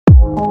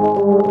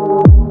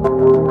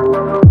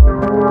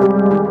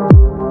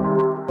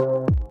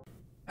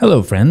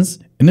Hello friends,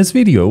 in this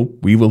video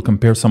we will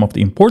compare some of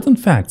the important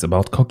facts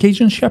about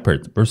Caucasian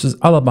Shepherd versus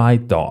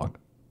ALABAI dog,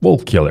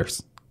 wolf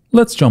killers.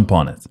 Let's jump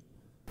on it.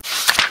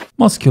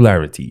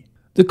 Muscularity.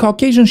 The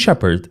Caucasian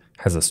Shepherd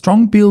has a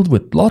strong build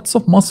with lots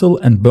of muscle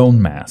and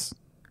bone mass.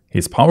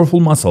 His powerful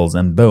muscles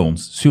and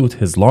bones suit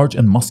his large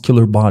and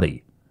muscular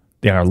body.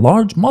 They are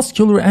large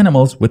muscular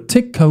animals with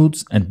thick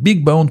coats and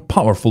big-boned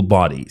powerful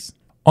bodies.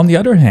 On the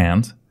other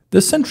hand,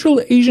 the Central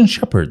Asian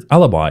Shepherd,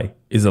 ALABAI,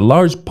 is a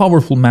large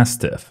powerful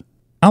mastiff.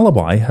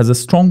 ALABAI has a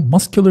strong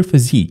muscular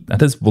physique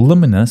that is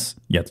voluminous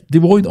yet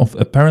devoid of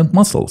apparent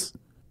muscles.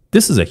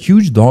 This is a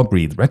huge dog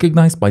breed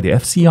recognized by the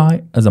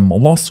FCI as a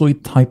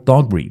Molossoid-type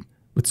dog breed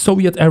with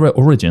Soviet-era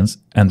origins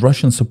and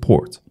Russian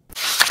support.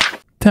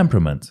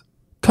 Temperament.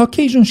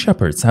 Caucasian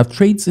Shepherds have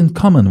traits in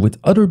common with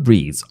other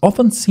breeds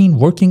often seen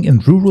working in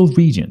rural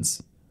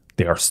regions.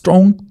 They are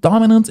strong,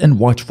 dominant and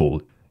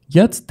watchful,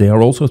 yet they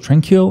are also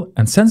tranquil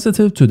and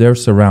sensitive to their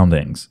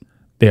surroundings.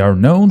 They are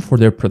known for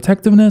their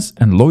protectiveness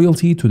and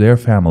loyalty to their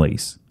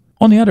families.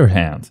 On the other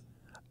hand,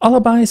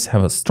 ALABAIs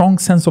have a strong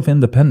sense of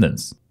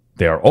independence.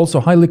 They are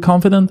also highly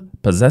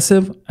confident,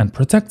 possessive, and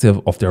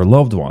protective of their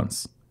loved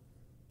ones.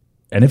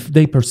 And if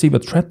they perceive a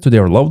threat to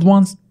their loved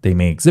ones, they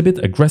may exhibit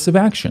aggressive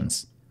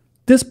actions.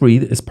 This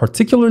breed is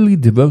particularly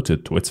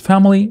devoted to its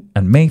family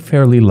and may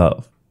fairly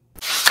love.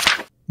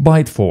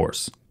 Bite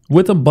force.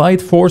 With a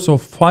bite force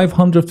of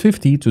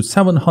 550 to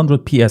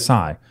 700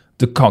 psi,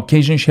 the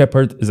Caucasian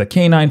Shepherd is a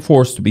canine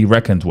force to be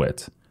reckoned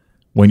with.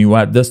 When you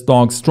add this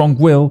dog's strong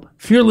will,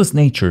 fearless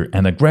nature,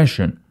 and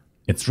aggression,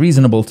 it's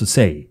reasonable to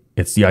say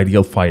it's the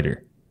ideal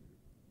fighter.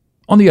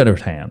 On the other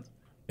hand,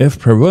 if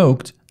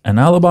provoked, an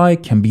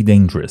ALABAI can be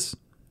dangerous.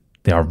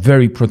 They are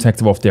very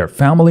protective of their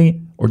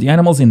family or the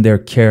animals in their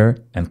care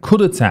and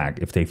could attack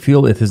if they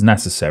feel it is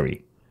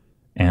necessary.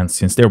 And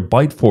since their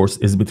bite force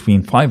is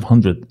between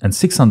 500 and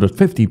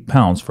 650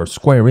 pounds per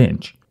square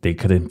inch, they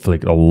could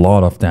inflict a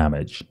lot of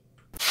damage.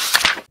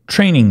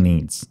 Training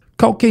needs.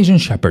 Caucasian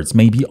Shepherds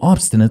may be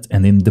obstinate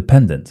and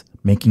independent,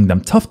 making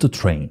them tough to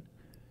train.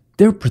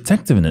 Their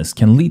protectiveness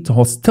can lead to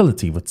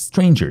hostility with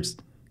strangers.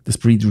 This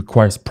breed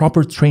requires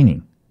proper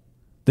training.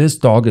 This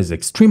dog is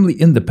extremely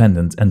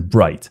independent and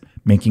bright,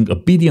 making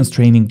obedience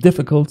training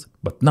difficult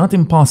but not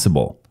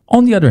impossible.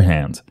 On the other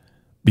hand,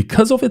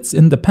 because of its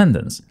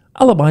independence,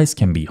 ALABAIs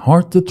can be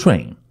hard to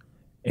train.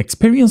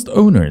 Experienced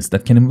owners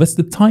that can invest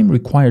the time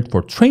required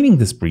for training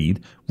this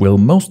breed will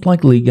most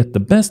likely get the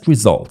best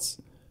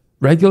results.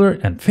 Regular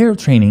and fair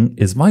training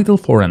is vital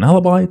for an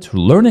ALABAI to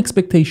learn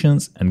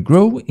expectations and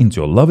grow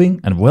into a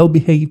loving and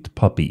well-behaved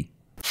puppy.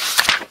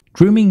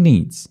 Grooming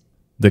needs.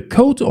 The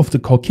coat of the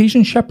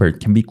Caucasian Shepherd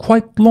can be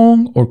quite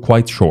long or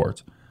quite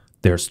short.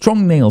 Their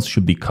strong nails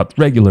should be cut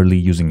regularly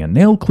using a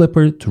nail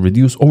clipper to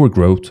reduce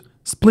overgrowth,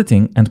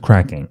 splitting, and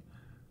cracking.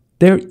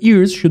 Their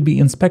ears should be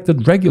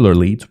inspected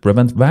regularly to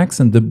prevent wax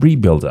and debris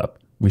buildup,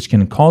 which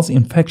can cause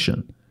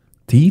infection.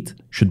 Teeth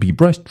should be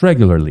brushed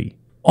regularly.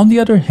 On the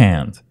other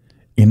hand,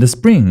 in the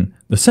spring,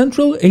 the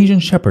Central Asian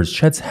Shepherd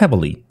sheds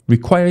heavily,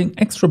 requiring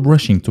extra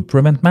brushing to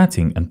prevent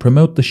matting and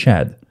promote the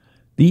shed.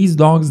 These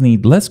dogs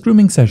need less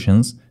grooming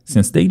sessions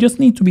since they just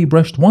need to be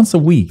brushed once a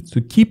week to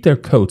keep their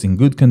coat in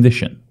good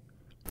condition.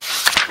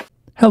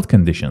 Health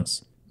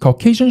conditions.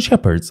 Caucasian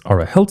Shepherds are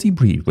a healthy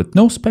breed with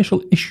no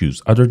special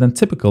issues other than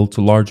typical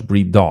to large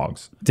breed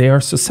dogs. They are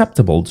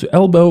susceptible to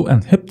elbow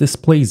and hip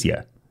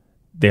dysplasia.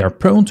 They are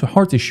prone to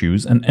heart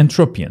issues and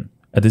entropion,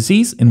 a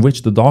disease in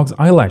which the dog's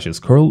eyelashes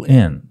curl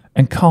in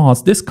and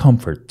cause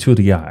discomfort to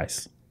the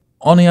eyes.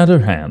 On the other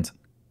hand,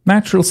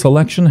 natural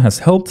selection has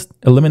helped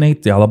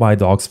eliminate the ALABAI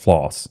dog's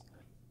flaws.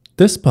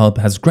 This pup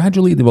has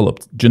gradually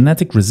developed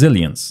genetic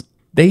resilience.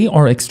 They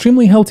are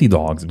extremely healthy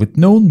dogs with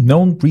no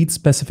known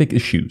breed-specific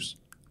issues.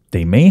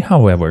 They may,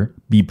 however,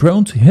 be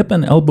prone to hip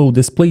and elbow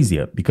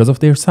dysplasia because of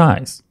their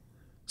size.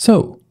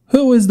 So,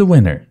 who is the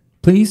winner?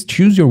 Please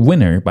choose your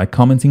winner by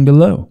commenting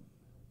below.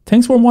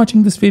 Thanks for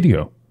watching this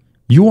video.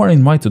 You are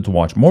invited to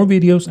watch more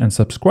videos and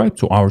subscribe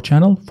to our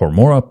channel for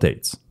more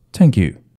updates. Thank you.